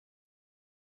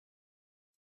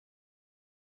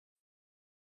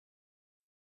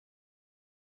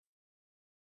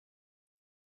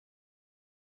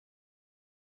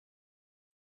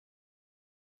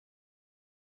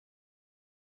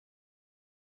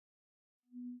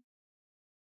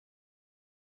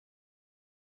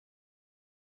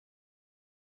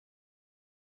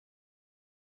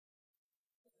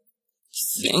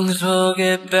Things will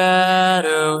get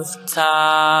better with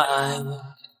time.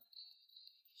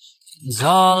 And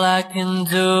all I can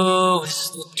do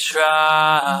is to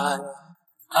try.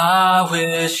 I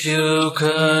wish you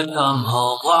could come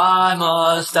home. Why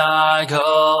must I go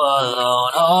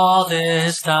alone all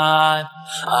this time?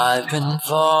 I've been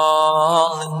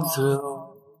falling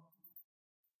through.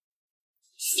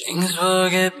 Things will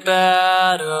get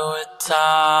better with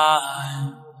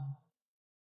time.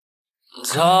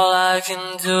 And all I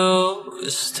can do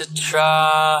is to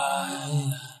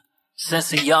try.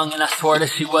 Since a youngin', I swore that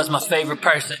she was my favorite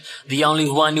person. The only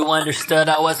one who understood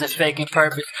I wasn't faking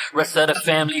purpose. Rest of the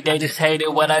family, they just hated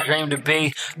what I dreamed to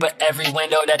be. But every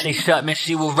window that they shut me,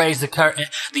 she would raise the curtain.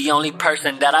 The only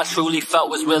person that I truly felt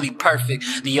was really perfect.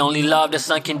 The only love that's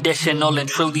unconditional and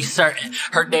truly certain.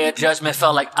 Her day of judgment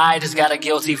felt like I just got a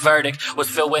guilty verdict.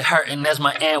 Was filled with hurting as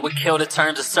my aunt would kill the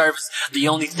terms of service. The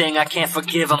only thing I can't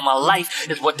forgive in my life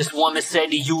is what this woman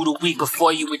said to you the week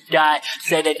before you would die.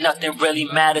 Said that nothing really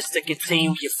matters to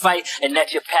continue your fight, and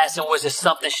that your passing was just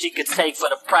something she could take for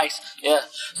the price. Yeah.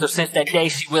 So since that day,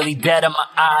 she really dead in my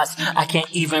eyes. I can't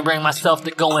even bring myself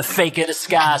to go and fake a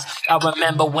disguise. I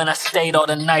remember when I stayed all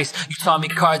the nights. You taught me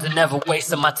cards and never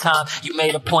wasted my time. You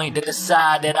made a point to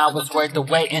decide that I was worth the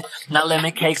waiting. Now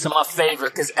lemon cakes are my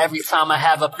favorite, cause every time I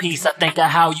have a piece, I think of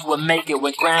how you would make it.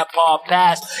 When grandpa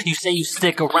passed, you say you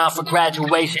stick around for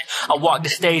graduation. I walked the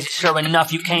stage, sure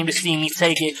enough, you came to see me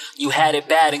take it. You had it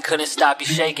bad and couldn't stop you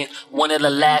shaking. One of the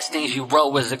last things you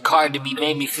wrote was a card to me,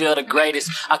 made me feel the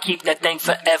greatest. I'll keep that thing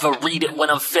forever, read it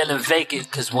when I'm feeling vacant.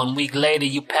 Cause 1 week later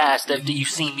you passed after you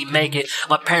seen me make it.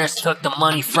 My parents took the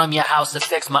money from your house to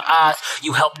fix my eyes.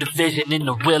 You helped the vision in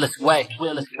the realest way.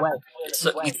 It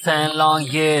took me 10 long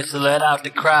years to let out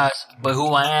the cries. But who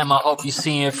I am, I hope you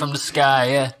see it from the sky,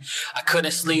 yeah. I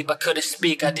couldn't sleep, I couldn't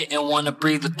speak, I didn't want to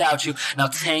breathe without you. Now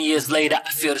 10 years later,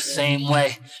 I feel the same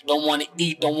way. Don't want to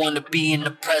eat, don't want to be in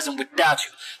the present without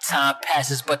you. Time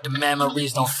passes, but the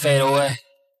memories don't fade away.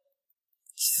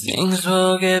 Things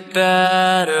will get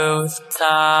better with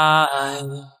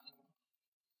time.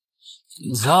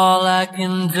 And all I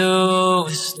can do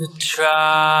is to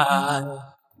try.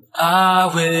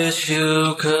 I wish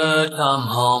you could come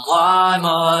home. Why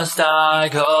must I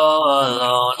go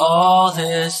alone all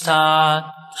this time?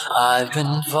 I've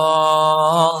been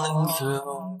falling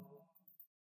through.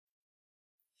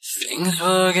 Things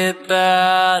will get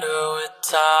better with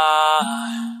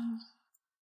time.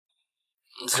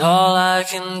 And all I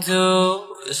can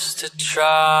do is to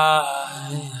try.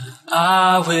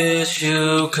 I wish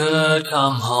you could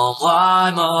come home.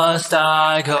 Why must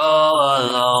I go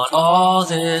alone all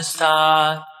this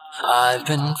time? I've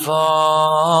been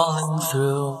falling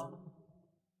through.